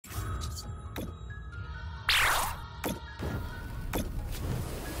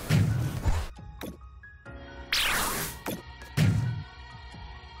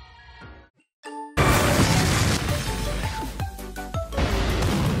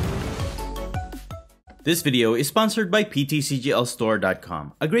This video is sponsored by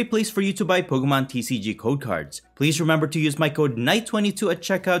PTCGLstore.com, a great place for you to buy Pokemon TCG code cards. Please remember to use my code NIGHT22 at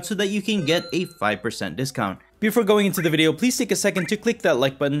checkout so that you can get a 5% discount. Before going into the video, please take a second to click that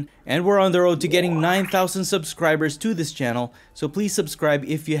like button, and we're on the road to getting 9,000 subscribers to this channel, so please subscribe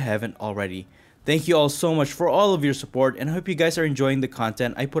if you haven't already. Thank you all so much for all of your support, and I hope you guys are enjoying the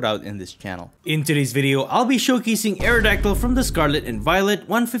content I put out in this channel. In today's video, I'll be showcasing Aerodactyl from the Scarlet and Violet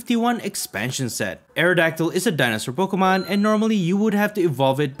 151 expansion set. Aerodactyl is a dinosaur Pokemon, and normally you would have to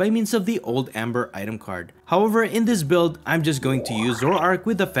evolve it by means of the Old Amber item card. However, in this build, I'm just going to use Zoroark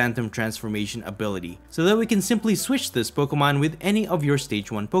with the Phantom Transformation ability, so that we can simply switch this Pokemon with any of your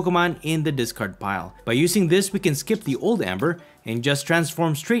Stage 1 Pokemon in the discard pile. By using this, we can skip the Old Amber and just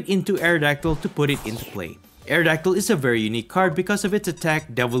transform straight into Aerodactyl to put it into play. Aerodactyl is a very unique card because of its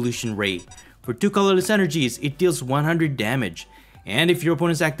attack Devolution Ray. For 2 colorless energies, it deals 100 damage. And if your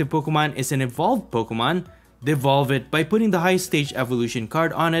opponent's active Pokemon is an evolved Pokemon, devolve it by putting the highest stage evolution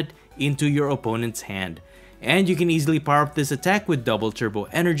card on it into your opponent's hand. And you can easily power up this attack with double turbo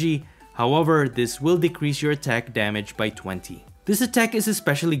energy. However, this will decrease your attack damage by 20. This attack is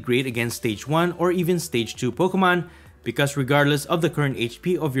especially great against stage 1 or even stage 2 Pokemon, because regardless of the current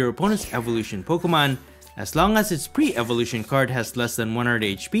HP of your opponent's evolution Pokemon, as long as its pre-evolution card has less than 100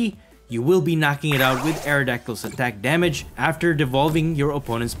 HP, you will be knocking it out with Aerodactyl's attack damage after devolving your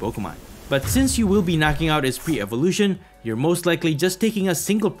opponent's Pokemon. But since you will be knocking out its pre-evolution, you're most likely just taking a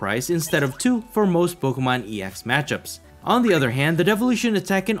single prize instead of 2 for most Pokemon EX matchups. On the other hand, the devolution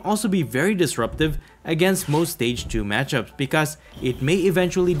attack can also be very disruptive against most stage 2 matchups because it may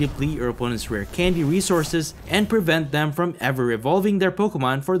eventually deplete your opponent's rare candy resources and prevent them from ever evolving their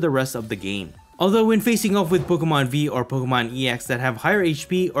Pokemon for the rest of the game. Although when facing off with Pokemon V or Pokemon EX that have higher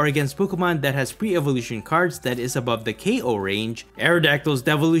HP or against Pokemon that has pre-evolution cards that is above the KO range, Aerodactyl's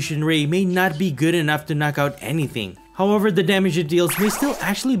Devolution Ray may not be good enough to knock out anything. However, the damage it deals may still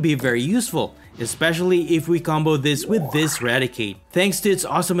actually be very useful, especially if we combo this with this RATICATE, thanks to its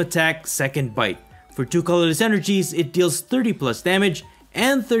awesome attack Second Bite. For 2 colorless energies, it deals 30 plus damage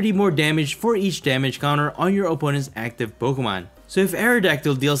and 30 more damage for each damage counter on your opponent's active Pokemon. So if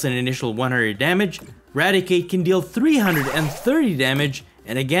Aerodactyl deals an initial 100 damage, RATICATE can deal 330 damage,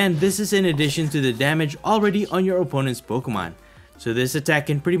 and again, this is in addition to the damage already on your opponent's Pokemon. So this attack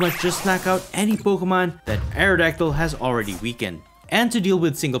can pretty much just knock out any Pokemon that Aerodactyl has already weakened. And to deal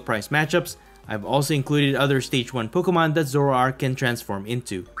with single price matchups, I've also included other stage 1 Pokemon that Zoroark can transform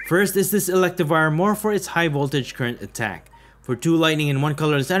into. First is this Electivire, more for its high voltage current attack. For 2 lightning and 1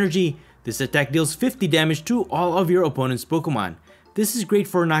 colorless energy, this attack deals 50 damage to all of your opponent's Pokemon. This is great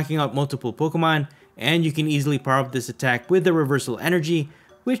for knocking out multiple Pokemon, and you can easily power up this attack with the reversal energy,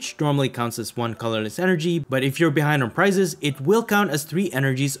 which normally counts as 1 colorless energy, but if you're behind on prizes, it will count as 3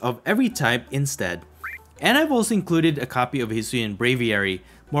 energies of every type instead. And I've also included a copy of Hisuian Braviary,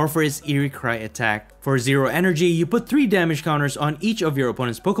 more for its Eerie Cry attack. For 0 energy, you put 3 damage counters on each of your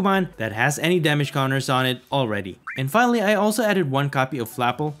opponent's Pokemon that has any damage counters on it already. And finally, I also added 1 copy of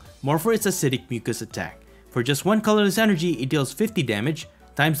Flapple, more for its Acidic Mucus attack. For just 1 colorless energy, it deals 50 damage,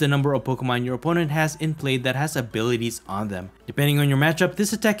 times the number of Pokemon your opponent has in play that has abilities on them. Depending on your matchup,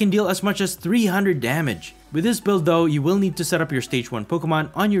 this attack can deal as much as 300 damage. With this build though, you will need to set up your stage 1 Pokemon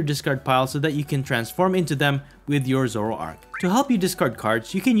on your discard pile so that you can transform into them with your Zoroark. To help you discard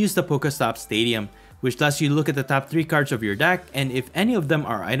cards, you can use the Pokestop Stadium, which lets you look at the top 3 cards of your deck, and if any of them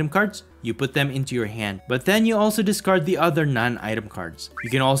are item cards, you put them into your hand. But then you also discard the other non-item cards. You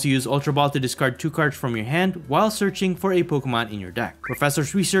can also use Ultra Ball to discard 2 cards from your hand while searching for a Pokemon in your deck.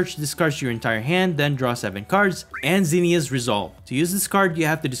 Professor's Research discards your entire hand, then draw 7 cards, and Zinnia's Resolve. To use this card, you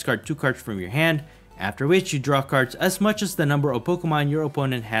have to discard 2 cards from your hand, after which you draw cards as much as the number of Pokemon your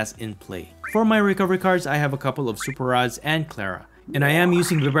opponent has in play. For my recovery cards, I have a couple of Super Rods and Clara. And I am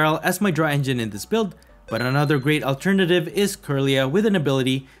using Bibarel as my draw engine in this build, but another great alternative is Kirlia with an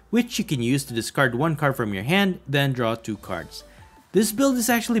ability which you can use to discard 1 card from your hand, then draw 2 cards. This build is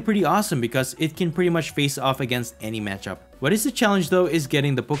actually pretty awesome because it can pretty much face off against any matchup. What is the challenge though is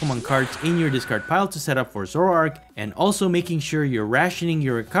getting the Pokemon cards in your discard pile to set up for Zoroark, and also making sure you're rationing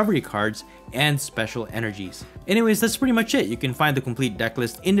your recovery cards and special energies. Anyways, that's pretty much it. You can find the complete deck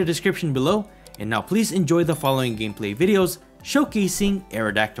list in the description below, and now please enjoy the following gameplay videos showcasing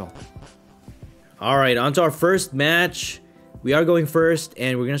Aerodactyl. Alright, on to our first match. We are going first,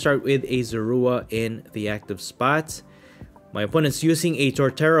 and we're going to start with a Zorua in the active spot. My opponent's using a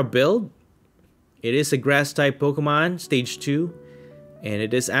Torterra build. It is a grass type Pokemon, stage 2, and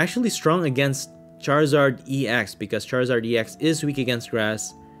it is actually strong against Charizard EX because Charizard EX is weak against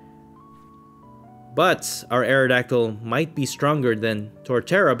grass. But our Aerodactyl might be stronger than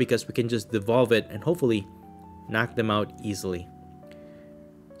Torterra because we can just devolve it and hopefully knock them out easily.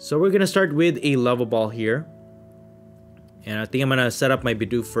 So we're gonna start with a Level Ball here. And I think I'm gonna set up my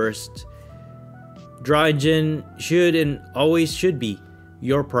Bidoof first. Draw engine should and always should be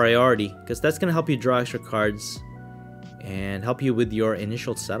your priority because that's gonna help you draw extra cards and help you with your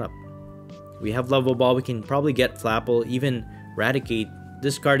initial setup. We have Level Ball, we can probably get Flapple, even Raticate,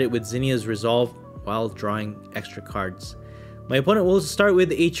 discard it with Zinnia's Resolve while drawing extra cards. My opponent will start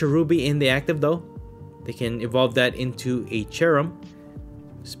with a Cherubi in the active though. They can evolve that into a Cherum,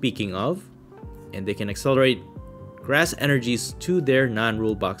 speaking of, and they can accelerate Grass Energies to their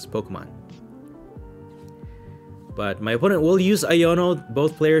non-rule box Pokemon. But my opponent will use Iono.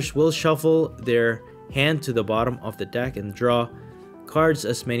 Both players will shuffle their hand to the bottom of the deck and draw cards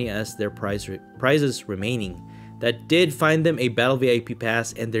as many as their prizes remaining. That did find them a Battle VIP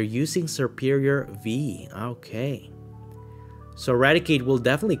pass and they're using Superior V. Okay. So Raticate will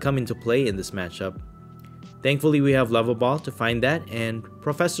definitely come into play in this matchup. Thankfully we have Level Ball to find that and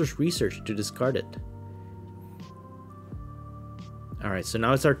Professor's Research to discard it. Alright, so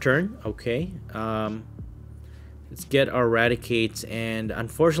now it's our turn. Okay. Let's get our Raticates, and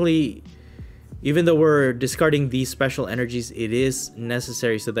unfortunately, even though we're discarding these special energies, it is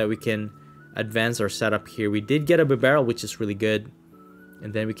necessary so that we can advance our setup here. We did get a Bibarel, which is really good,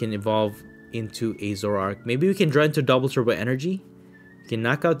 and then we can evolve into a Zoroark. Maybe we can draw into Double Turbo Energy. We can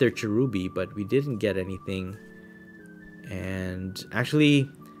knock out their Cherubi, but we didn't get anything. And actually,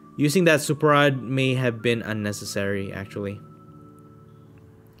 using that Super Rod may have been unnecessary, actually.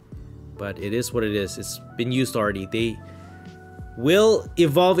 But it is what it is. It's been used already. They will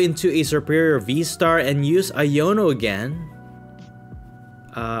evolve into a Superior V-Star and use Iono again.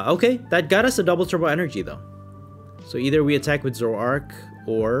 Okay, that got us a Double Turbo Energy though. So either we attack with Zoroark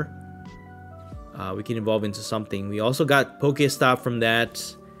or we can evolve into something. We also got Pokestop from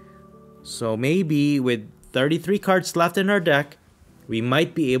that. So maybe with 33 cards left in our deck, we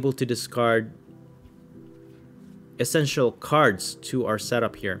might be able to discard essential cards to our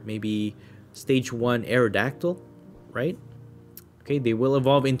setup here. Maybe stage 1 Aerodactyl, right? Okay, they will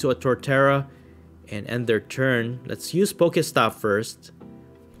evolve into a Torterra and end their turn. Let's use Pokestop first.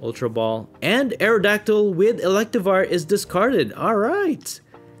 Ultra Ball and Aerodactyl with Electivire is discarded. All right,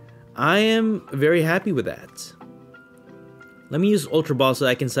 I am very happy with that. Let me use Ultra Ball so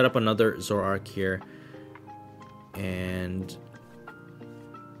I can set up another Zoroark here. And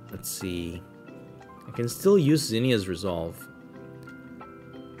let's see. I can still use Zinnia's Resolve.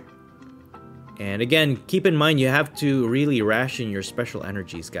 And again, keep in mind you have to really ration your special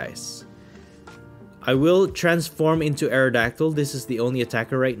energies, guys. I will transform into Aerodactyl. This is the only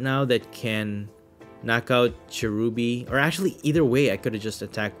attacker right now that can knock out Cherubi. Or actually, either way, I could have just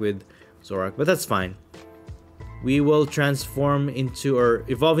attacked with Zoroark, but that's fine. We will transform into, or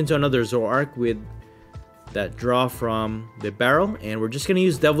evolve into another Zoroark with that draw from the barrel, and we're just gonna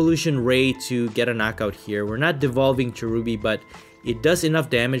use Devolution Ray to get a knockout here. We're not devolving Cherubi, but it does enough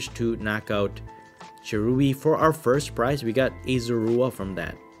damage to knock out Cherubi for our first prize. We got a Zorua from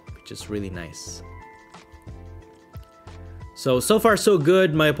that, which is really nice. So far so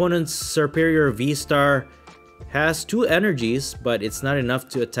good. My opponent's Superior V-Star has 2 energies, but it's not enough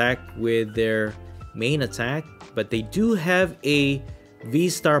to attack with their main attack. But they do have a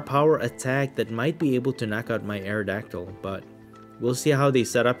V-Star power attack that might be able to knock out my Aerodactyl, but we'll see how they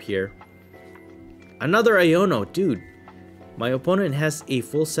set up here. Another Iono, dude. My opponent has a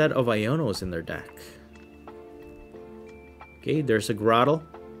full set of Ionos in their deck. Okay, there's a Grottle.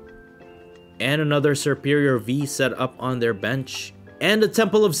 And another Superior V set up on their bench. And a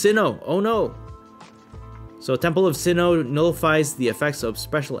Temple of Sinnoh. Oh no. So Temple of Sinnoh nullifies the effects of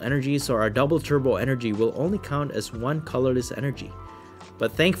special energy, so our Double Turbo Energy will only count as 1 colorless energy.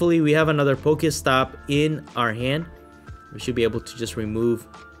 But thankfully, we have another Pokestop in our hand. We should be able to just remove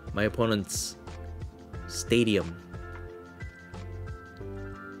my opponent's Stadium.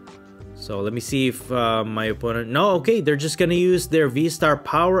 So let me see if my opponent... No, okay, they're just gonna use their V-Star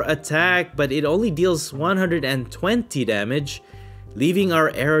power attack, but it only deals 120 damage, leaving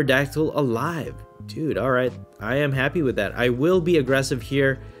our Aerodactyl alive. Dude, alright, I am happy with that. I will be aggressive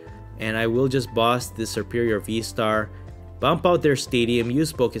here, and I will just boss this Superior V-Star. Bump out their Stadium,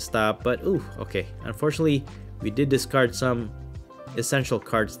 use Pokestop, but ooh, okay. Unfortunately, we did discard some essential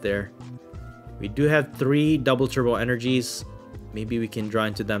cards there. We do have 3 Double Turbo Energies. Maybe we can draw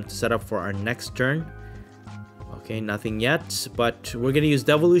into them to set up for our next turn. Okay, nothing yet, but we're gonna use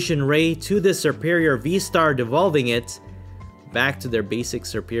Devolution Ray to the Superior V-Star, devolving it back to their basic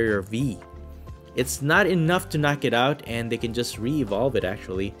Superior V. It's not enough to knock it out, and they can just re-evolve it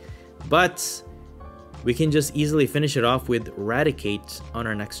actually. But we can just easily finish it off with RATICATE on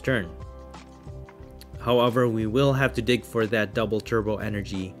our next turn. However, we will have to dig for that double turbo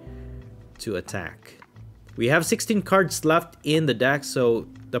energy to attack. We have 16 cards left in the deck, so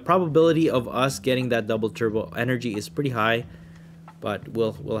the probability of us getting that double turbo energy is pretty high, but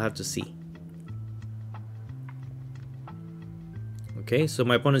we'll have to see. Okay, so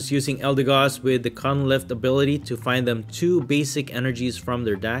my opponent's using Eldegoss with the Conlift ability to find them 2 basic energies from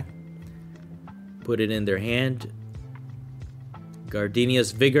their deck. Put it in their hand.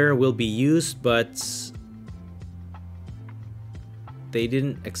 Gardenia's Vigor will be used, but they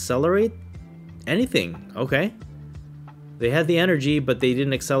didn't accelerate anything. Okay. They had the energy, but they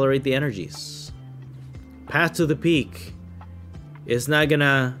didn't accelerate the energies. Path to the Peak is not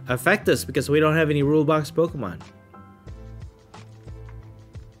gonna affect us because we don't have any rule box Pokemon.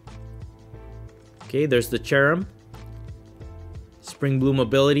 Okay, there's the Cherrim. Spring Bloom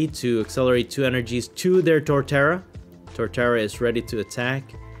ability to accelerate 2 energies to their Torterra. Torterra is ready to attack,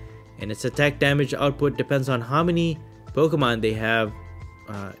 and its attack damage output depends on how many Pokemon they have.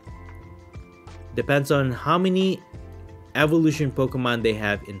 Depends on how many evolution Pokemon they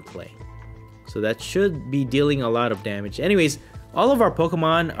have in play. So that should be dealing a lot of damage. Anyways, all of our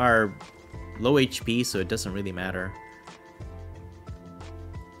Pokemon are low HP, so it doesn't really matter.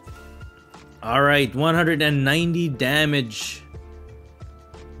 Alright, 190 damage.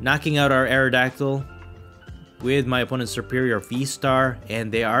 Knocking out our Aerodactyl with my opponent's superior V-Star,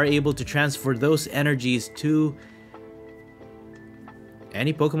 and they are able to transfer those energies to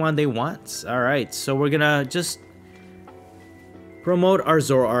any Pokemon they want. Alright, so we're gonna just promote our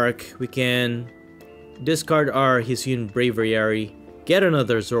Zoroark. We can discard our Hisuian Braviary, get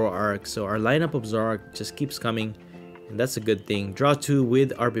another Zoroark, so our lineup of Zoroark just keeps coming, and that's a good thing. Draw 2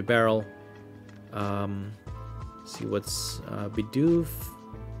 with our Bibarel. See what's Bidoof.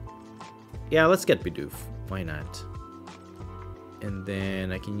 Yeah, let's get Bidoof. Why not? And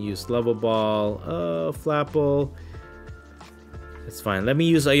then I can use Level Ball, Flapple. That's fine. Let me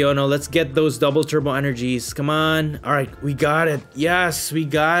use Iono. Let's get those double turbo energies. Come on. Alright, we got it. Yes, we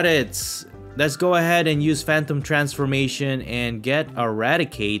got it. Let's go ahead and use Phantom Transformation and get our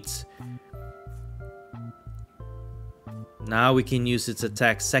RATICATE. Now we can use its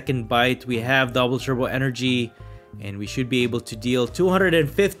attack. Second Bite. We have double turbo energy, and we should be able to deal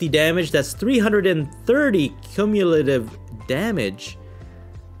 250 damage. That's 330 cumulative damage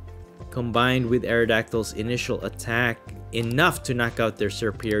combined with Aerodactyl's initial attack, enough to knock out their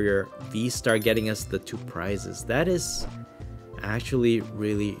superior V-Star, getting us the 2 prizes. That is actually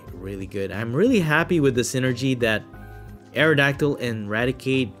really, really good. I'm really happy with the synergy that Aerodactyl and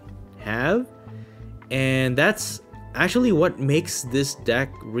RATICATE have, and that's actually what makes this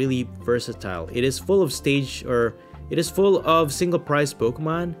deck really versatile. It is full of single prize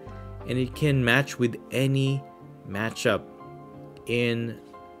Pokemon, and it can match with any matchup in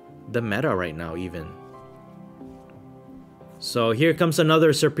the meta right now even. So here comes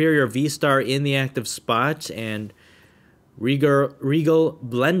another superior V-Star in the active spot, and Regal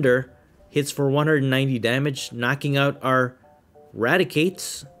Blender hits for 190 damage, knocking out our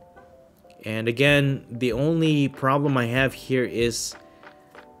RATICATE. And again, the only problem I have here is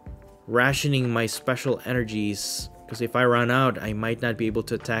rationing my special energies, because if I run out, I might not be able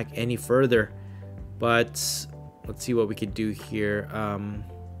to attack any further. But let's see what we could do here.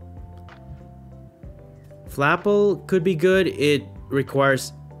 Flapple could be good. It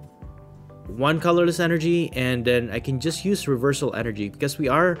requires 1 colorless energy, and then I can just use reversal energy because we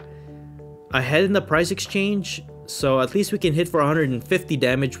are ahead in the price exchange. So at least we can hit for 150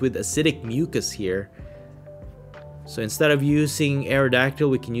 damage with Acidic Mucus here. So instead of using Aerodactyl,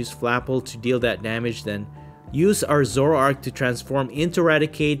 we can use Flapple to deal that damage, then use our Zoroark to transform into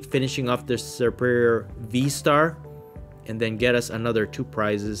RATICATE, finishing off the superior V-Star, and then get us another 2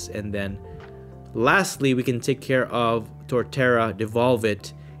 prizes. And then lastly, we can take care of Torterra, Devolve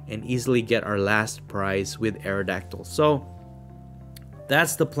it, and easily get our last prize with Aerodactyl. So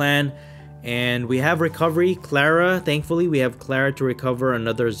that's the plan. And we have recovery, Clara. Thankfully, we have Clara to recover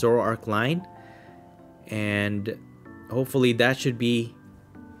another Zoroark line. And hopefully that should be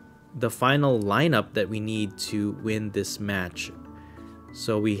the final lineup that we need to win this match.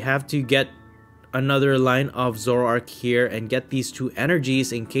 So we have to get another line of Zoroark here and get these 2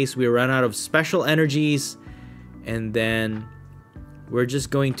 energies in case we run out of special energies. And then we're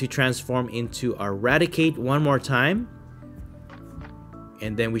just going to transform into our RATICATE one more time.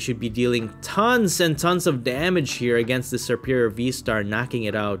 And then we should be dealing tons and tons of damage here against the superior V-Star, knocking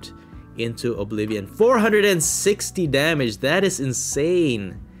it out into oblivion. 460 damage. That is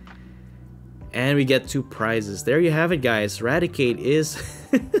insane. And we get 2 prizes. There you have it, guys. RATICATE is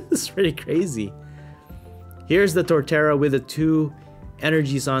it's pretty crazy. Here's the Torterra with the 2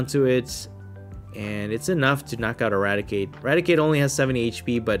 energies onto it, and it's enough to knock out Eradicate. Eradicate only has 70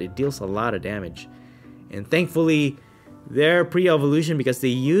 HP, but it deals a lot of damage. And thankfully, their pre-evolution, because they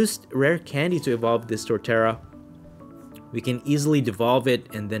used rare candy to evolve this Torterra, we can easily devolve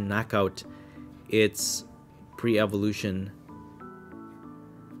it and then knock out its pre-evolution.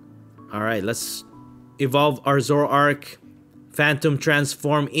 Alright, let's evolve our Zoroark, Phantom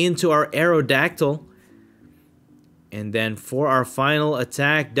transform into our Aerodactyl. And then for our final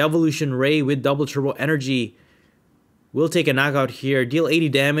attack, Devolution Ray with double turbo energy. We'll take a knockout here, deal 80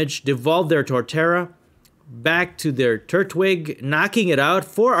 damage, devolve their Torterra back to their Turtwig, knocking it out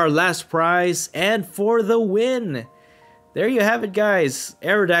for our last prize and for the win. There you have it, guys.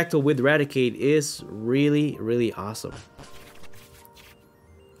 Aerodactyl with RATICATE is really, really awesome.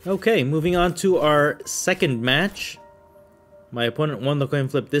 Okay, moving on to our second match. My opponent won the coin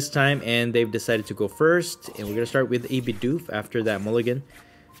flip this time, and they've decided to go first. And we're going to start with a Bidoof after that mulligan.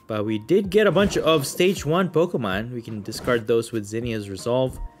 But we did get a bunch of Stage 1 Pokemon. We can discard those with Zinnia's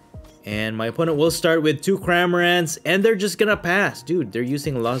Resolve. And my opponent will start with 2 Cramorants, and they're just going to pass. Dude, they're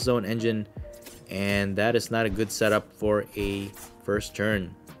using Lost Zone Engine, and that is not a good setup for a first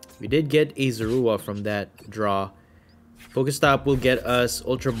turn. We did get a Zorua from that draw. Pokestop will get us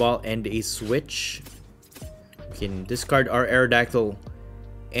Ultra Ball and a Switch. We can discard our Aerodactyl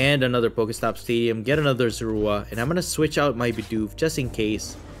and another Pokestop Stadium, get another Zorua, and I'm going to switch out my Bidoof just in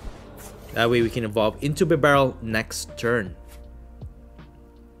case. That way we can evolve into Bibarel next turn.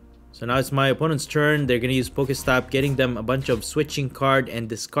 So now it's my opponent's turn. They're going to use Pokestop, getting them a bunch of switching card and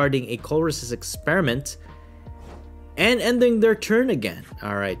discarding a Colress's Experiment. And ending their turn again.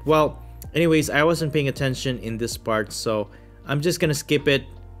 Alright, well, anyways, I wasn't paying attention in this part, so I'm just going to skip it.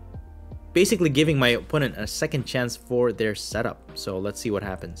 Basically giving my opponent a second chance for their setup. So let's see what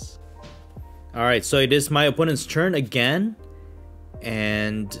happens. Alright, so it is my opponent's turn again.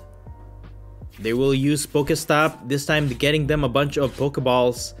 And they will use Pokestop, this time getting them a bunch of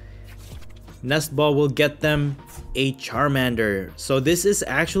Pokeballs. Nest Ball will get them a Charmander. So this is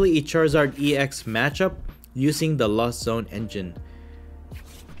actually a Charizard EX matchup using the Lost Zone engine.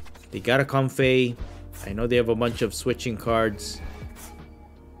 They got a Comfey. I know they have a bunch of switching cards.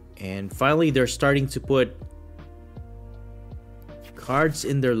 And finally, they're starting to put cards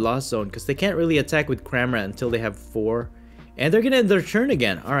in their Lost Zone because they can't really attack with Cramorant until they have 4. And they're going to end their turn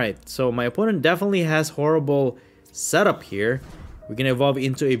again. Alright, so my opponent definitely has horrible setup here. We're going to evolve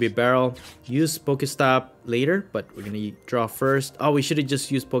into a Bibarel. Use Pokestop later, but we're going to draw first. Oh, we should have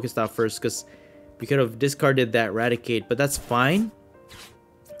just used Pokestop first because we could have discarded that Raticate, but that's fine.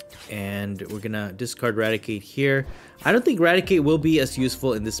 And we're going to discard Raticate here. I don't think Raticate will be as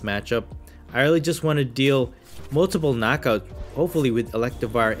useful in this matchup. I really just want to deal multiple knockouts, hopefully with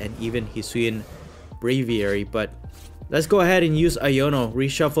Electivire and even Hisuian Braviary. But let's go ahead and use Iono.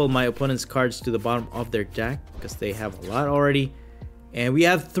 Reshuffle my opponent's cards to the bottom of their deck because they have a lot already. And we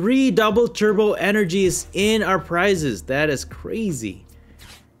have 3 double turbo energies in our prizes. That is crazy.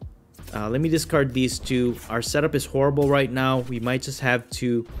 Let me discard these 2. Our setup is horrible right now. We might just have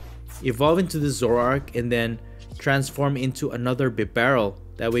to evolve into the Zoroark and then transform into another Bibarel.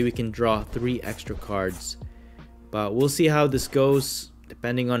 That way we can draw 3 extra cards. But we'll see how this goes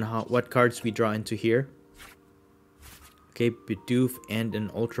depending on what cards we draw into here. Okay, Bidoof and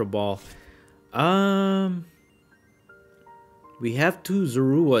an Ultra Ball. We have 2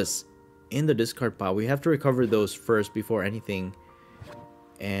 Zoruas in the discard pile. We have to recover those first before anything.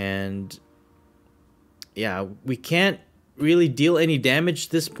 And yeah, we can't really deal any damage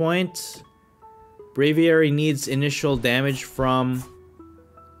this point. Braviary needs initial damage from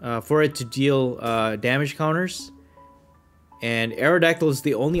for it to deal damage counters. And Aerodactyl is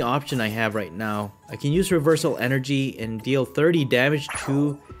the only option I have right now. I can use Reversal Energy and deal 30 damage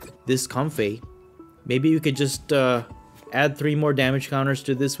to this Comfey. Maybe we could just add 3 more damage counters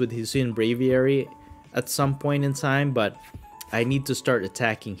to this with Hisuian Braviary at some point in time, but I need to start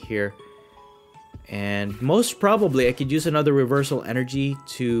attacking here. And most probably I could use another Reversal Energy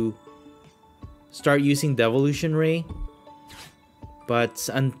to start using Devolution Ray. But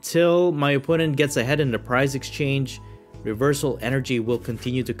until my opponent gets ahead in the prize exchange, Reversal Energy will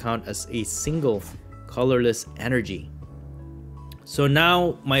continue to count as a single colorless energy. So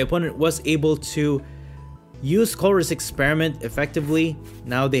now my opponent was able to use Colress Experiment effectively.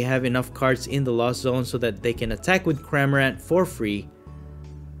 Now they have enough cards in the Lost Zone so that they can attack with Cramorant for free.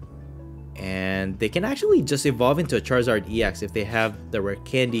 And they can actually just evolve into a Charizard EX if they have the rare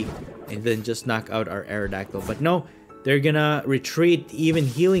candy and then just knock out our Aerodactyl. But no, they're gonna retreat, even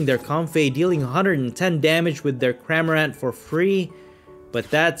healing their Comfey, dealing 110 damage with their Cramorant for free.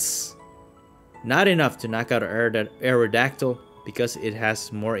 But that's Not enough to knock out Aerodactyl because it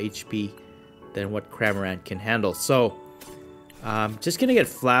has more HP than what Cramorant can handle. So, just gonna get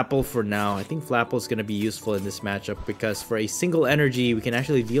Flapple for now. I think Flapple is gonna be useful in this matchup because for a single energy, we can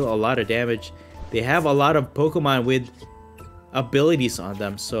actually deal a lot of damage. They have a lot of Pokemon with abilities on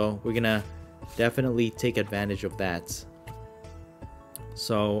them, so we're gonna definitely take advantage of that.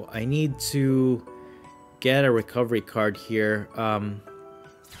 So I need to get a recovery card here.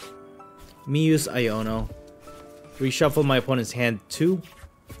 Me use Iono. Reshuffle my opponent's hand too.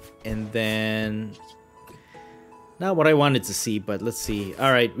 And then... not what I wanted to see, but let's see.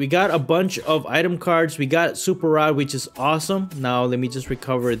 Alright, we got a bunch of item cards. We got Super Rod, which is awesome. Now let me just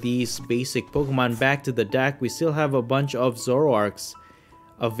recover these basic Pokemon back to the deck. We still have a bunch of Zoroarks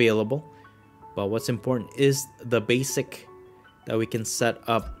available. But what's important is the basic that we can set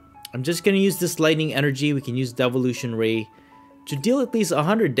up. I'm just going to use this Lightning Energy. We can use Devolution Ray to deal at least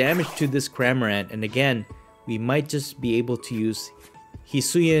 100 damage to this Cramorant. And again, we might just be able to use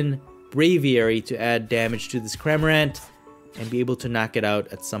Hisuian Braviary to add damage to this Cramorant and be able to knock it out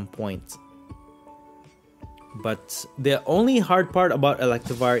at some point. But the only hard part about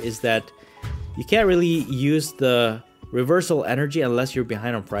Electivire is that you can't really use the Reversal Energy unless you're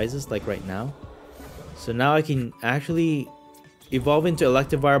behind on prizes like right now. So now I can actually evolve into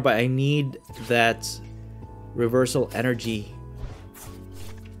Electivire, but I need that Reversal Energy.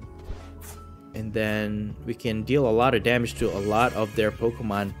 And then we can deal a lot of damage to a lot of their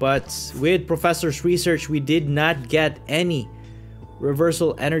Pokemon. But with Professor's research, we did not get any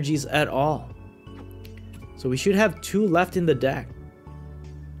Reversal Energies at all. So we should have 2 left in the deck.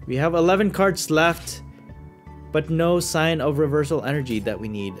 We have 11 cards left, but no sign of Reversal Energy that we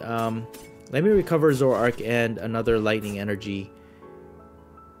need. Let me recover Zoroark and another Lightning Energy.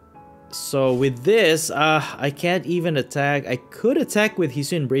 So with this, I can't even attack. I could attack with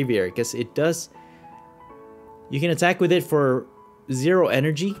Hisuian Braviary because it does... you can attack with it for 0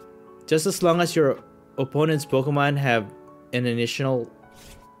 energy. Just as long as your opponent's Pokemon have an initial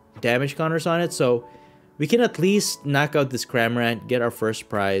damage counters on it. So we can at least knock out this Cramorant, get our first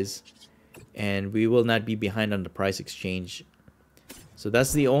prize. And we will not be behind on the prize exchange. So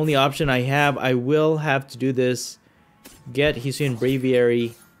that's the only option I have. I will have to do this. Get Hisuian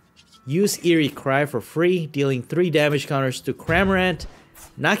Braviary. Use Eerie Cry for free, dealing 3 damage counters to Cramorant,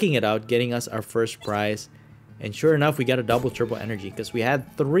 knocking it out, getting us our first prize. And sure enough, we got a double turbo energy because we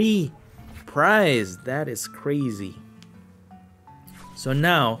had 3 prize. That is crazy. So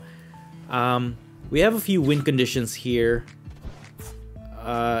now, we have a few win conditions here.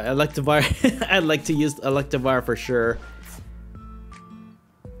 Electivire, I'd like to use Electivire for sure.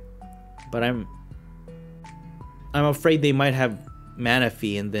 But I'm afraid they might have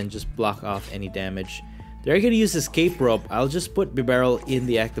Manaphy and then just block off any damage. They're going to use Escape Rope. I'll just put Bibarel in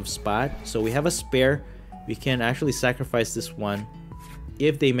the active spot. So we have a spare. We can actually sacrifice this one.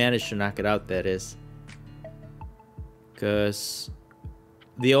 If they manage to knock it out, that is. Because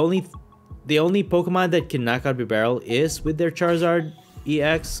the only Pokemon that can knock out Bibarel is with their Charizard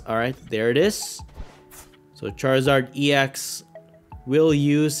EX. Alright, there it is. So Charizard EX will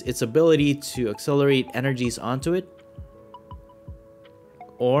use its ability to accelerate energies onto it.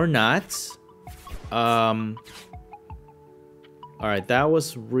 Or not. Alright, that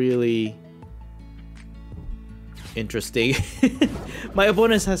was really interesting. My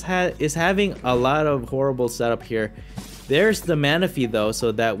opponent is having a lot of horrible setup here. There's the Manaphy though,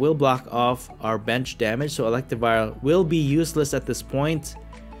 so that will block off our bench damage. So Electivire will be useless at this point.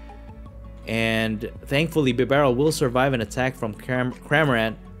 And thankfully, Bibarel will survive an attack from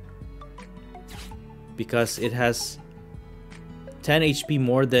Cramorant because it has 10 HP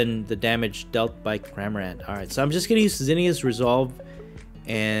more than the damage dealt by Cramorant. Alright, so I'm just gonna use Zinnia's Resolve,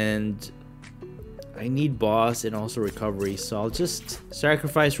 and I need Boss and also Recovery, so I'll just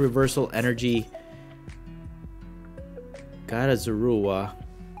sacrifice Reversal Energy. Got a Zorua.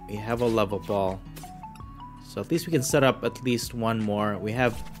 We have a Level Ball. So at least we can set up at least one more. We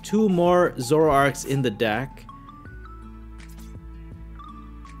have 2 more Zoroarks in the deck.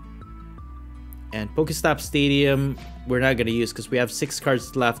 And Pokestop Stadium, we're not going to use because we have 6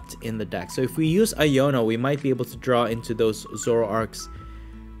 cards left in the deck. So if we use Iono, we might be able to draw into those Zoroarks.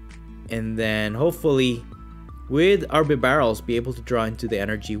 And then hopefully, with our Bibarels, be able to draw into the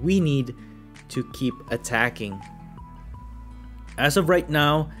energy we need to keep attacking. As of right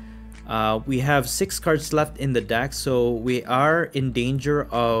now, we have 6 cards left in the deck. So we are in danger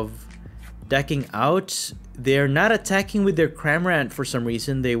of decking out. They're not attacking with their Cramorant for some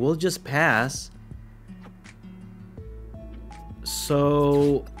reason. They will just pass.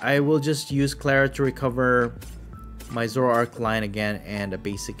 So I will just use Clara to recover my Zoroark line again and a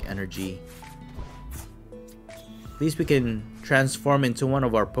basic energy. At least we can transform into one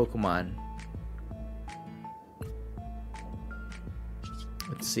of our Pokemon.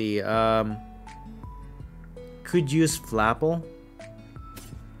 Let's see. Could use Flapple.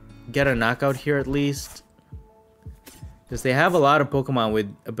 Get a knockout here at least. Because they have a lot of Pokemon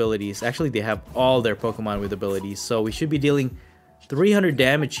with abilities. Actually, they have all their Pokemon with abilities. So we should be dealing 300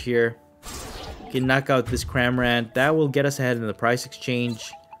 damage here. We can knock out this Cramorant. That will get us ahead in the price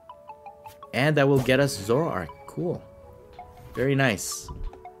exchange. And that will get us Zoroark. Cool. Very nice.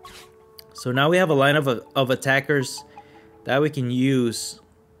 So now we have a lineup of attackers that we can use.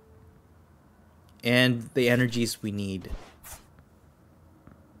 And the energies we need.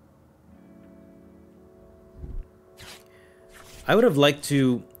 I would have liked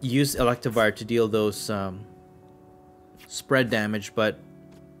to use Electivire to deal those spread damage, but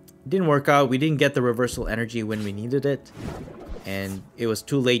it didn't work out. We didn't get the reversal energy when we needed it, and it was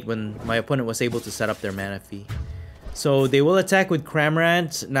too late when my opponent was able to set up their Manaphy. So they will attack with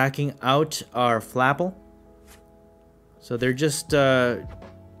Cramorant, knocking out our Flapple. So they're just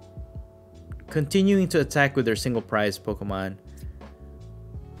continuing to attack with their single prize Pokemon.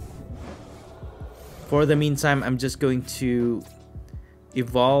 For the meantime, I'm just going to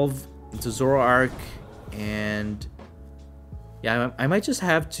evolve into Zoroark, and yeah, I might just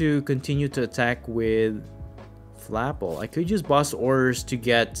have to continue to attack with Flapple. I could use boss orders to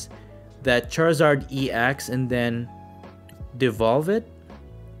get that Charizard EX and then devolve it,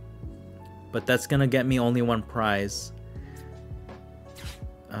 but that's gonna get me only one prize.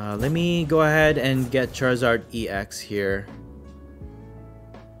 Let me go ahead and get Charizard EX here.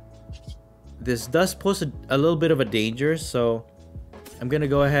 This does pose a little bit of a danger, so I'm gonna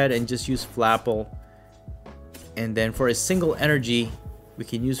go ahead and just use Flapple. And then for a single energy, we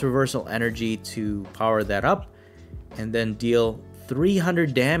can use Reversal Energy to power that up and then deal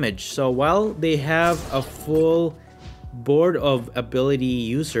 300 damage. So while they have a full board of ability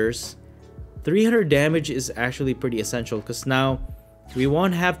users, 300 damage is actually pretty essential, because now we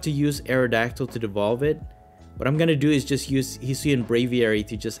won't have to use Aerodactyl to devolve it. What I'm gonna do is just use Hisuian Braviary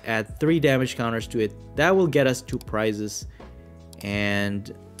to just add 3 damage counters to it. That will get us 2 prizes,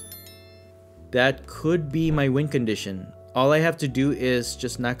 and that could be my win condition. All I have to do is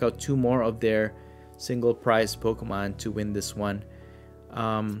just knock out 2 more of their single prize Pokemon to win this one.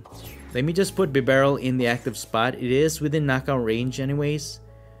 Let me just put Bibarel in the active spot. It is within knockout range anyways,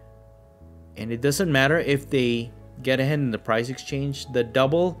 and it doesn't matter if they get ahead in the prize exchange. The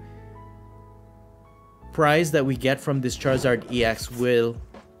double prize that we get from this Charizard EX will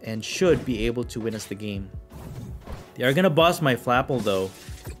and should be able to win us the game. They are gonna boss my Flapple though,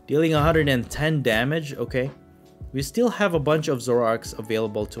 dealing 110 damage. Okay, we still have a bunch of Zoroarks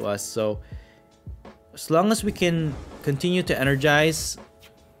available to us, so as long as we can continue to energize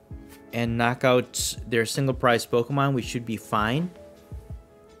and knock out their single prize Pokemon, we should be fine.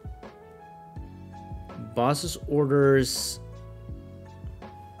 Boss's orders,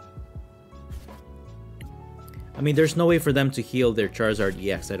 I mean, there's no way for them to heal their Charizard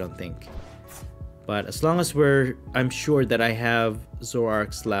EX, I don't think. But as long as I'm sure that I have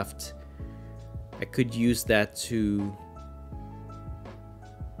Zoroarks left, I could use that to...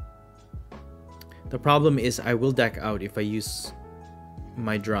 The problem is I will deck out if I use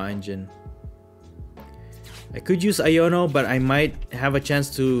my draw engine. I could use Iono, but I might have a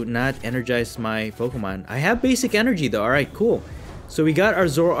chance to not energize my Pokemon. I have basic energy though. Alright, cool. So we got our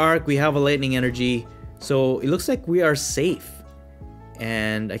Zoroark, we have a lightning energy. So it looks like we are safe.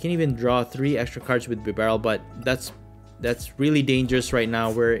 And I can even draw 3 extra cards with Bibarel, but that's really dangerous right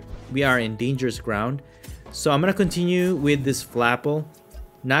now. We are in dangerous ground. So I'm gonna continue with this Flapple.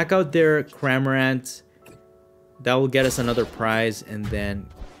 Knock out their Cramorant. That will get us another prize, and then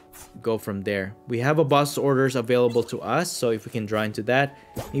go from there. We have a boss orders available to us, so if we can draw into that,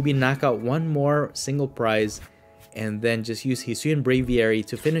 maybe knock out one more single prize, and then just use Hisuian Braviary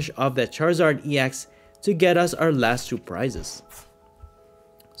to finish off that Charizard EX to get us our last 2 prizes.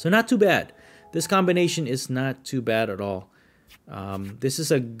 So not too bad. This combination is not too bad at all. This is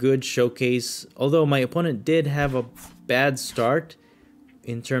a good showcase, although my opponent did have a bad start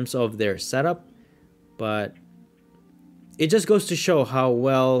in terms of their setup, but it just goes to show how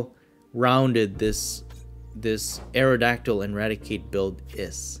well rounded this Aerodactyl and RATICATE build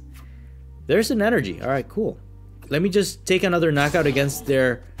is. There's an energy. Alright, cool. Let me just take another knockout against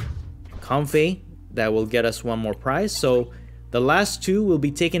their Comfey. That will get us 1 more prize. So the last 2 will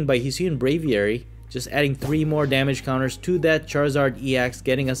be taken by Hisuian Braviary, just adding 3 more damage counters to that Charizard EX,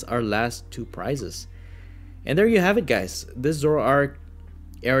 getting us our last 2 prizes. And there you have it, guys. This Zoroark,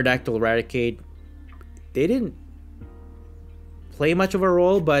 Aerodactyl, RATICATE, they didn't play much of a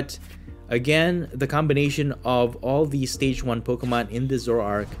role, but Again, the combination of all these stage 1 Pokemon in the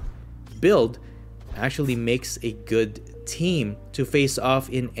Zoroark build actually makes a good team to face off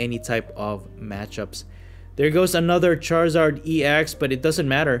in any type of matchups. There goes another Charizard EX, but it doesn't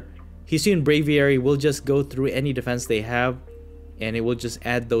matter. Hisuian Braviary will just go through any defense they have, and it will just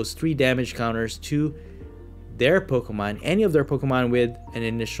add those 3 damage counters to their Pokemon, any of their Pokemon with an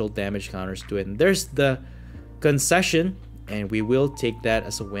initial damage counters to it. And there's the concession, and we will take that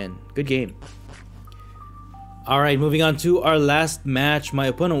as a win. Good game. Alright, moving on to our last match. My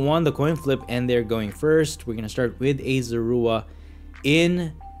opponent won the coin flip and they're going first. We're going to start with a Zorua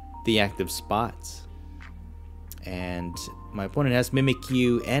in the active spots. And my opponent has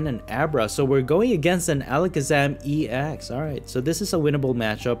Mimikyu and an Abra. So we're going against an Alakazam EX. Alright, so this is a winnable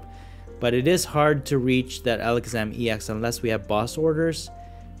matchup. But it is hard to reach that Alakazam EX unless we have boss orders.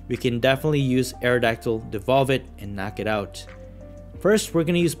 We can definitely use Aerodactyl, Devolve it, and knock it out. First, we're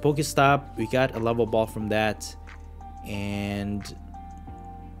going to use Pokestop. We got a level ball from that. And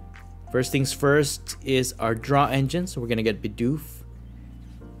first things first is our draw engine. So we're going to get Bidoof.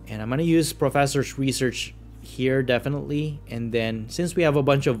 And I'm going to use Professor's Research here, definitely. And then, since we have a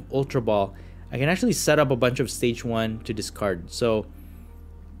bunch of Ultra Ball, I can actually set up a bunch of Stage 1 to discard. So,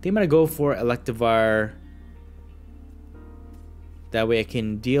 I think I'm going to go for Electivire. That way I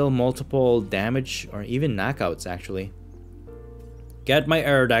can deal multiple damage or even knockouts, actually. Get my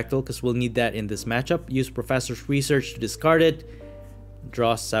Aerodactyl because we'll need that in this matchup. Use Professor's Research to discard it.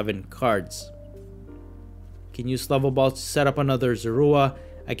 Draw 7 cards. Can use Level Ball to set up another Zorua.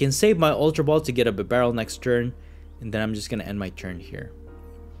 I can save my Ultra Ball to get a Barrel next turn. And then I'm just going to end my turn here.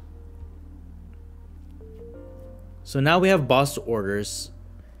 So now we have boss orders.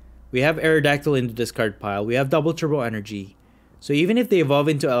 We have Aerodactyl in the discard pile. We have Double Turbo Energy. So even if they evolve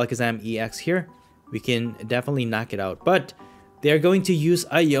into Alakazam EX here, we can definitely knock it out. But they are going to use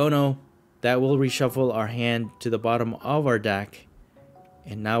Iono. That will reshuffle our hand to the bottom of our deck.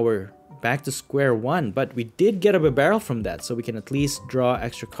 And now we're back to square one. But we did get a barrel from that, so we can at least draw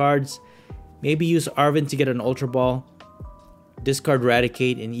extra cards. Maybe use Arven to get an Ultra Ball. Discard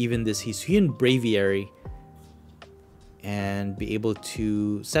Raticate and even this Hisuian Braviary. And be able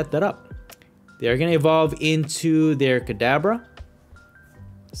to set that up. They are going to evolve into their Kadabra.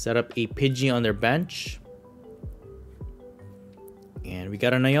 Set up a Pidgey on their bench. And we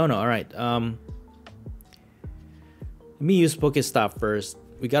got an Iono. Alright. Let me use Pokestop first.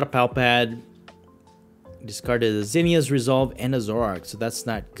 We got a Palpad. Discarded a Zinnia's Resolve and a Zoroark. So that's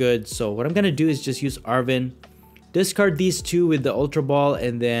not good. So what I'm going to do is just use Arven. Discard these two with the Ultra Ball.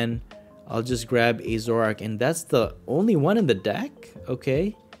 And then I'll just grab a Zoroark. And that's the only one in the deck?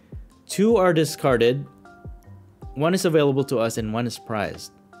 Okay. 2 are discarded. 1 is available to us and 1 is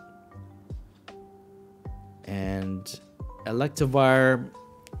prized. And Electivire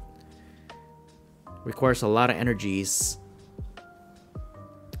requires a lot of energies.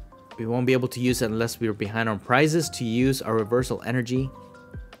 We won't be able to use it unless we're behind on prizes to use our reversal energy.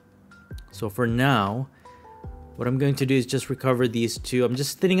 So for now, what I'm going to do is just recover these 2. I'm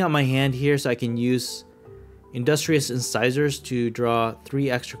just thinning out my hand here so I can use Industrious Incisors to draw 3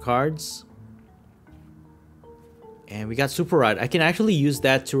 extra cards. And we got Super Rod. I can actually use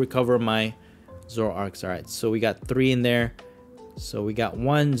that to recover my Zoroarks. Alright, so we got 3 in there. So we got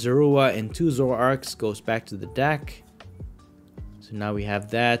 1 Zorua and 2 Zoroarks. Goes back to the deck. So now we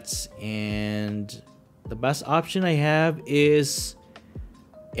have that. And the best option I have is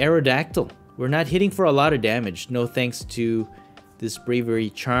Aerodactyl. We're not hitting for a lot of damage. No thanks to this Bravery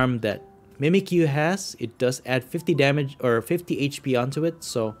Charm that Mimikyu has. It does add 50 damage or 50 HP onto it.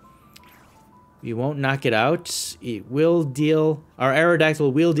 So we won't knock it out. It will deal, our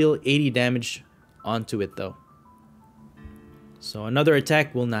Aerodactyl will deal 80 damage onto it though. So another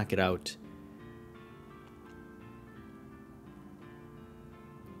attack will knock it out.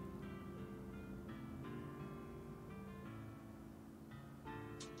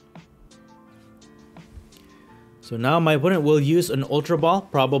 So now my opponent will use an Ultra Ball.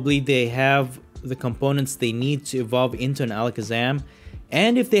 Probably they have the components they need to evolve into an Alakazam.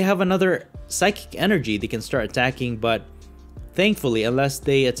 And if they have another Psychic Energy, they can start attacking. But thankfully, unless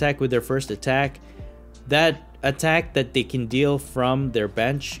they attack with their first attack, that attack that they can deal from their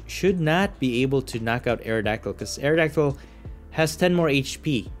bench should not be able to knock out Aerodactyl. Because Aerodactyl has 10 more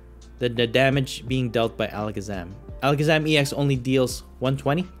HP than the damage being dealt by Alakazam. Alakazam EX only deals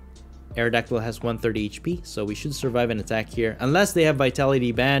 120. Aerodactyl has 130 HP, so we should survive an attack here. Unless they have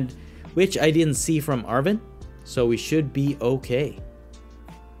Vitality Band, which I didn't see from Arven. So we should be okay.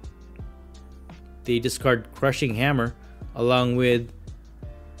 They discard Crushing Hammer along with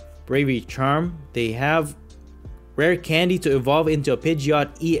Bravery Charm. They have Rare Candy to evolve into a Pidgeot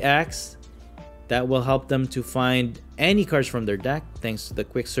EX. That will help them to find any cards from their deck thanks to the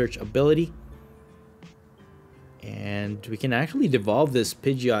quick search ability. And we can actually devolve this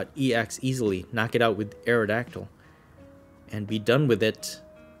Pidgeot EX easily, knock it out with Aerodactyl, and be done with it.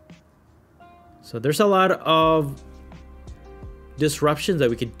 So there's a lot of disruptions that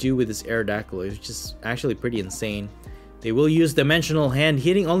we could do with this Aerodactyl, which is actually pretty insane. They will use Dimensional Hand,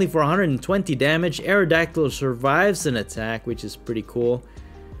 hitting only for 120 damage. Aerodactyl survives an attack, which is pretty cool.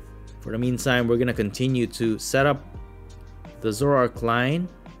 For the meantime, we're going to continue to set up the Zoroark line.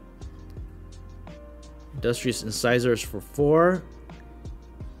 Industrious Incisors for 4.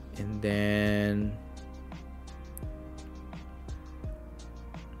 And then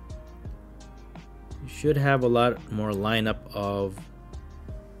you should have a lot more lineup of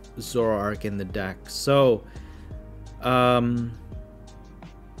Zoroark in the deck. So,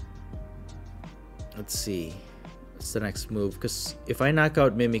 let's see. What's the next move? Because if I knock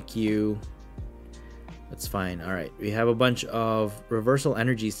out Mimikyu, that's fine. Alright, we have a bunch of reversal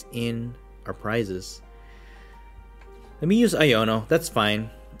energies in our prizes. Let me use Iono. That's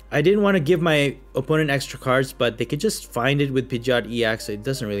fine. I didn't want to give my opponent extra cards, but they could just find it with Pidgeot EX, so it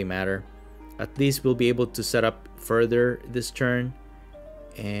doesn't really matter. At least we'll be able to set up further this turn.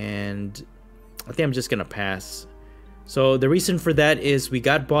 And I think I'm just going to pass. So the reason for that is we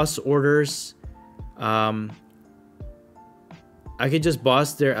got boss orders. I could just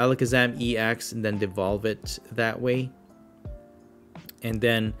boss their Alakazam EX and then devolve it that way. And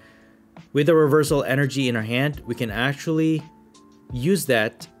then with the reversal energy in our hand, we can actually use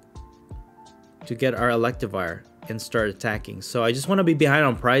that to get our Electivire and start attacking. So I just want to be behind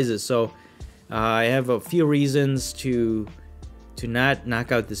on prizes. So I have a few reasons to not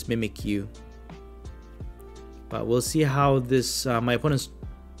knock out this Mimikyu. But we'll see how this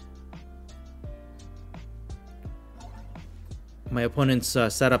my opponent's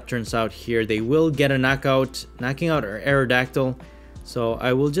setup turns out here. They will get a knockout, knocking out our Aerodactyl. So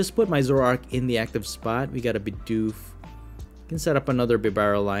I will just put my Zoroark in the active spot. We got a Bidoof. Can set up another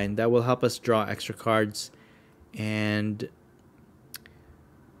Bibarel line. That will help us draw extra cards. And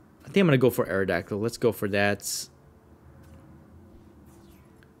I think I'm going to go for Aerodactyl. Let's go for that.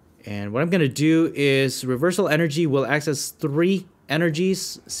 And what I'm going to do is Reversal Energy will access 3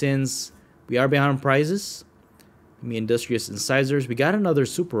 energies since we are behind on prizes. Give me Industrious Incisors. We got another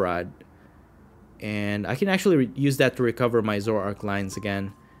Super Rod. And I can actually use that to recover my Zoroark lines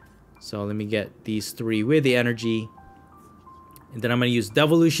again. So let me get these 3 with the energy. And then I'm going to use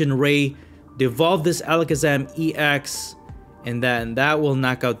Devolution Ray, devolve this Alakazam EX, and then that will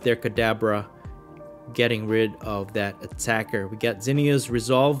knock out their Kadabra, getting rid of that attacker. We got Zinnia's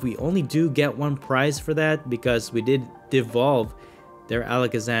Resolve. We only do get 1 prize for that because we did devolve their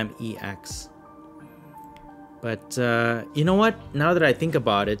Alakazam EX. But you know what? Now that I think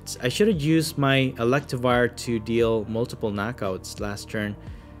about it, I should have used my Electivire to deal multiple knockouts last turn.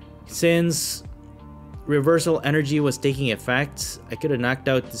 Since Reversal Energy was taking effect, I could have knocked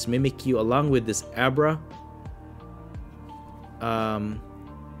out this Mimikyu along with this Abra. Alright,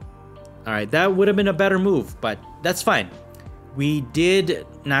 that would have been a better move, but that's fine. We did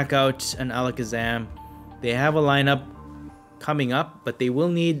knock out an Alakazam. They have a lineup coming up, but they will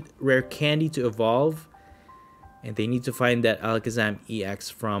need Rare Candy to evolve. And they need to find that Alakazam EX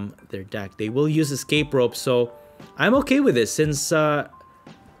from their deck. They will use Escape Rope, so I'm okay with this since that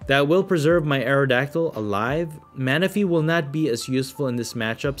will preserve my Aerodactyl alive. Manaphy will not be as useful in this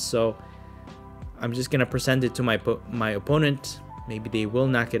matchup, so I'm just gonna present it to my opponent. Maybe they will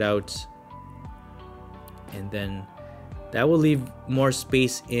knock it out, and then that will leave more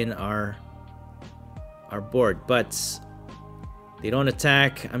space in our board. But they don't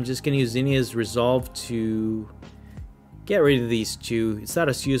attack. I'm just gonna use Zinnia's Resolve to get rid of these 2. It's not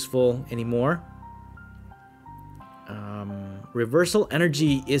as useful anymore. Reversal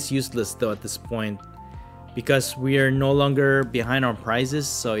Energy is useless though at this point because we are no longer behind on prizes,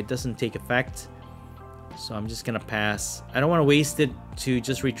 so it doesn't take effect. So I'm just gonna pass. I don't want to waste it to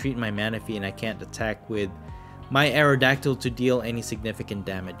just retreat my Manaphy, and I can't attack with my Aerodactyl to deal any significant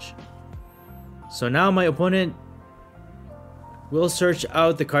damage. So now my opponent will search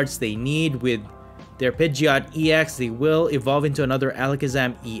out the cards they need. With their Pidgeot EX, they will evolve into another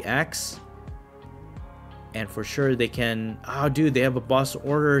Alakazam EX. And for sure they can... Oh, dude, they have a boss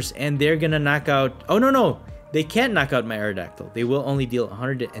orders, and they're gonna knock out... Oh, no. They can't knock out my Aerodactyl. They will only deal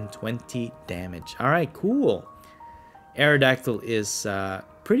 120 damage. Alright, cool. Aerodactyl is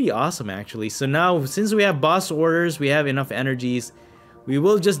pretty awesome, actually. So now, since we have boss orders, we have enough energies, we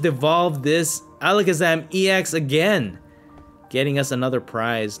will just devolve this Alakazam EX again, getting us another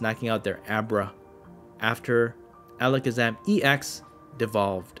prize, knocking out their Abra after Alakazam EX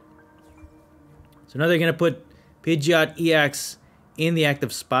devolved. So now they're gonna put Pidgeot EX in the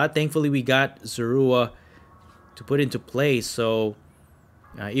active spot. Thankfully, we got Zorua to put into play. So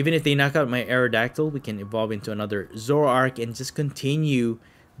even if they knock out my Aerodactyl, we can evolve into another Zoroark and just continue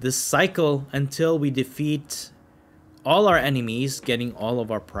this cycle until we defeat all our enemies, getting all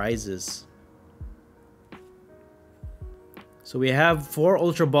of our prizes. So we have 4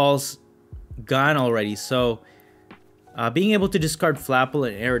 Ultra Balls gone already. So being able to discard Flapple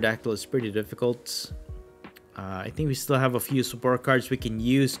and Aerodactyl is pretty difficult. I think we still have a few support cards we can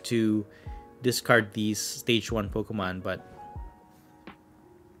use to discard these stage 1 Pokemon, but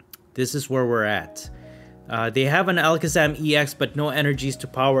this is where we're at. They have an Alakazam EX, but no energies to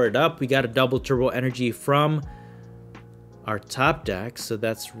power it up. We got a double turbo energy from our top deck, so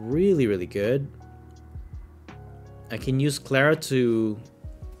that's really, really good. I can use Clara to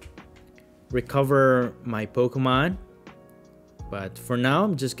recover my Pokemon, but for now,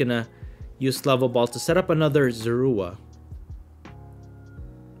 I'm just gonna use Level Ball to set up another Zorua.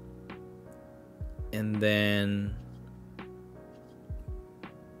 And then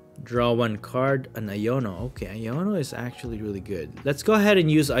draw 1 card, an Iono. Okay, Iono is actually really good. Let's go ahead and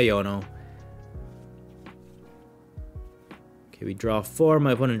use Iono. Okay, we draw 4.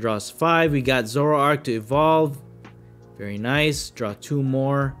 My opponent draws 5. We got Zoroark to evolve. Very nice. Draw 2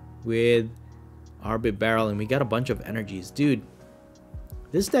 more with Arbit Barrel, and we got a bunch of energies. Dude,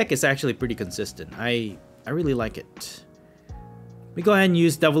 this deck is actually pretty consistent. I really like it. We go ahead and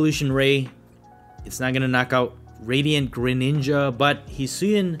use Devolution Ray. It's not going to knock out Radiant Greninja, but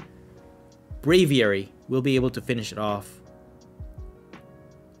Hisuian Braviary will be able to finish it off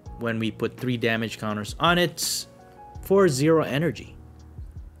when we put 3 damage counters on it for 0 energy.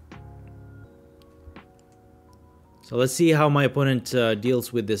 So let's see how my opponent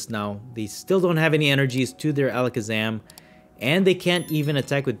deals with this now. They still don't have any energies to their Alakazam, and they can't even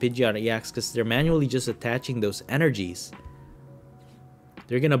attack with Pidgeot EX because they're manually just attaching those energies.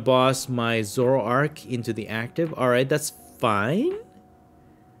 They're gonna boss my Zoroark into the active. Alright, that's fine.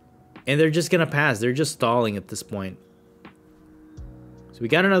 And they're just gonna pass. They're just stalling at this point. So we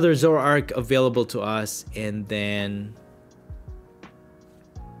got another Zoroark available to us, and then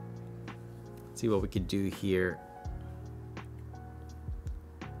let's see what we could do here.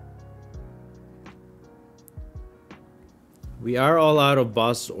 We are all out of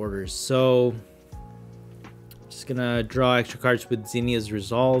boss orders, so just gonna draw extra cards with Zinnia's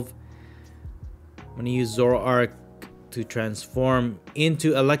Resolve. I'm gonna use Zoroark to transform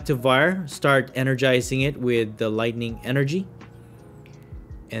into Electivire, start energizing it with the lightning energy.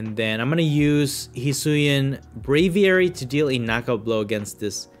 And then I'm gonna use Hisuian Braviary to deal a knockout blow against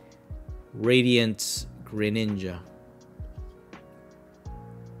this Radiant Greninja.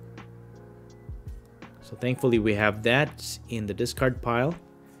 So thankfully we have that in the discard pile.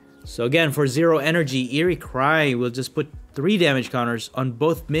 So again, for 0 energy, Eerie Cry will just put 3 damage counters on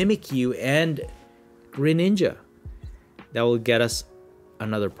both Mimikyu and Greninja. That will get us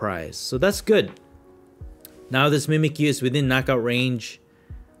another prize. So that's good. Now this Mimikyu is within knockout range.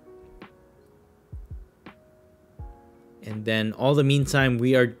 And then all the meantime,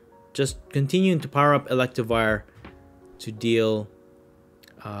 we are just continuing to power up Electivire to deal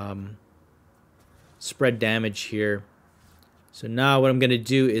spread damage here. So now what I'm gonna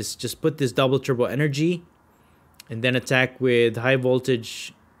do is just put this double turbo energy and then attack with high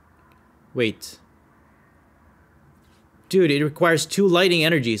voltage. Wait. Dude, it requires 2 lightning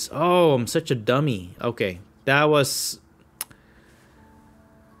energies. Oh, I'm such a dummy. Okay, that was...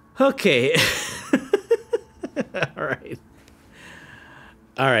 Okay. Alright.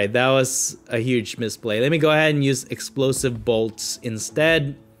 Alright, that was a huge misplay. Let me go ahead and use Explosive Bolts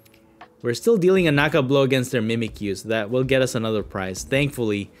instead. We're still dealing a knockout blow against their Mimikyu, so that will get us another prize.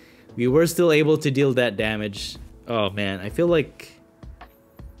 Thankfully, we were still able to deal that damage. Oh man, I feel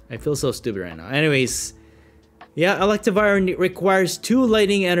so stupid right now. Anyways, yeah, Electivire requires 2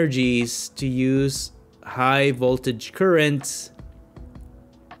 lightning energies to use high voltage current.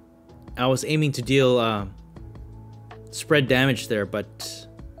 I was aiming to deal spread damage there, but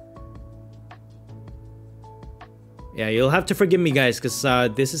yeah, you'll have to forgive me guys, because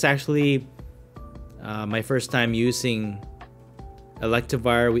this is actually my first time using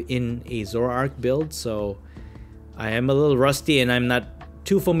Electivire in a Zoroark build, so I am a little rusty and I'm not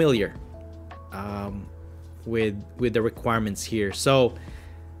too familiar with the requirements here. So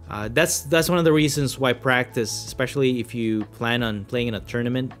that's one of the reasons why practice, especially if you plan on playing in a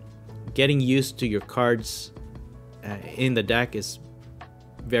tournament, getting used to your cards in the deck is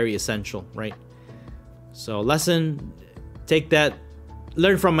very essential, right? So lesson, take that,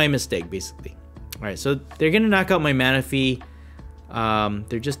 learn from my mistake basically. All right, so they're gonna knock out my Manaphy.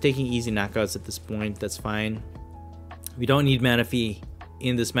 They're just taking easy knockouts at this point. That's fine. We don't need Manaphy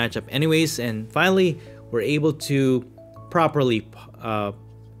in this matchup anyways. And finally, we're able to properly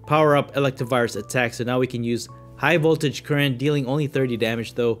power up Electivire's attack. So now we can use high voltage current, dealing only 30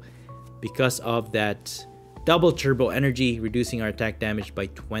 damage though, because of that double turbo energy, reducing our attack damage by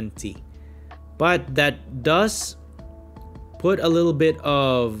 20. But that does put a little bit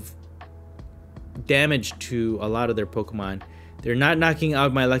of damage to a lot of their Pokemon. They're not knocking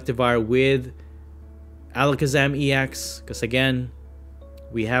out my Electivire with Alakazam EX, because again,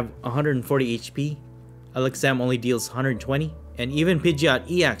 we have 140 HP. Alakazam only deals 120, and even Pidgeot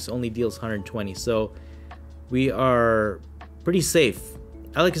EX only deals 120, so we are pretty safe.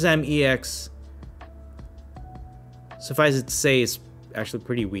 Alakazam EX, suffice it to say, is actually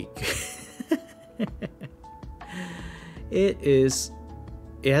pretty weak. It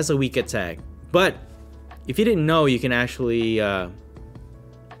has a weak attack, but if you didn't know, you can actually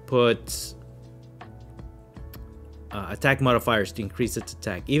put attack modifiers to increase its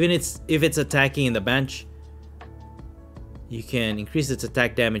attack. Even if it's attacking in the bench, you can increase its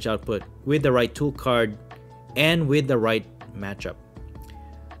attack damage output with the right tool card and with the right matchup.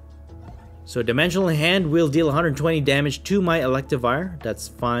 So Dimensional Hand will deal 120 damage to my Electivire. That's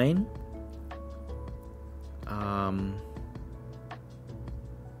fine.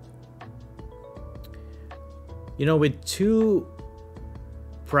 You know, with 2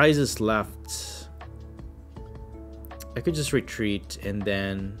 prizes left, I could just retreat and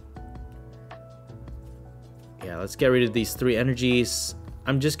then, yeah, let's get rid of these 3 energies.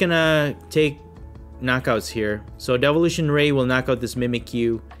 I'm just gonna take knockouts here. So Devolution Ray will knock out this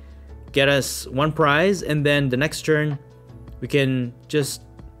Mimikyu, get us 1 prize, and then the next turn we can just,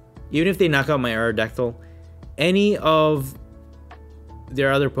 even if they knock out my Aerodactyl, any of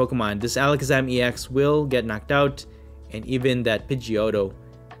their other Pokemon, this Alakazam EX will get knocked out, and even that Pidgeotto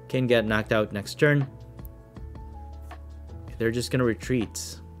can get knocked out next turn. They're just gonna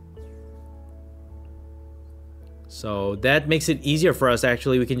retreat. So that makes it easier for us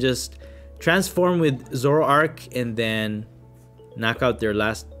actually. We can just transform with Zoroark and then knock out their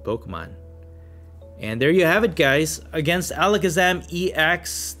last Pokemon. And there you have it, guys. Against Alakazam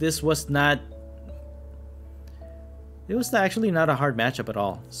EX, this was actually not a hard matchup at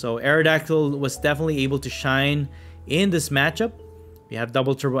all. So Aerodactyl was definitely able to shine in this matchup. We have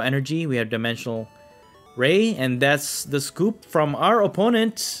double turbo energy, we have Dimensional Ray, and that's the scoop from our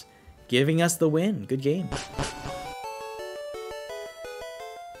opponent, giving us the win. Good game.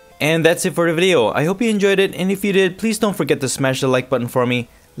 And that's it for the video. I hope you enjoyed it, and if you did, please don't forget to smash the like button for me.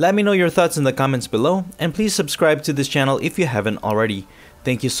 Let me know your thoughts in the comments below, and please subscribe to this channel if you haven't already.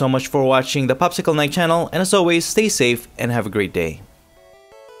 Thank you so much for watching the Popsicleknight channel, and as always, stay safe and have a great day.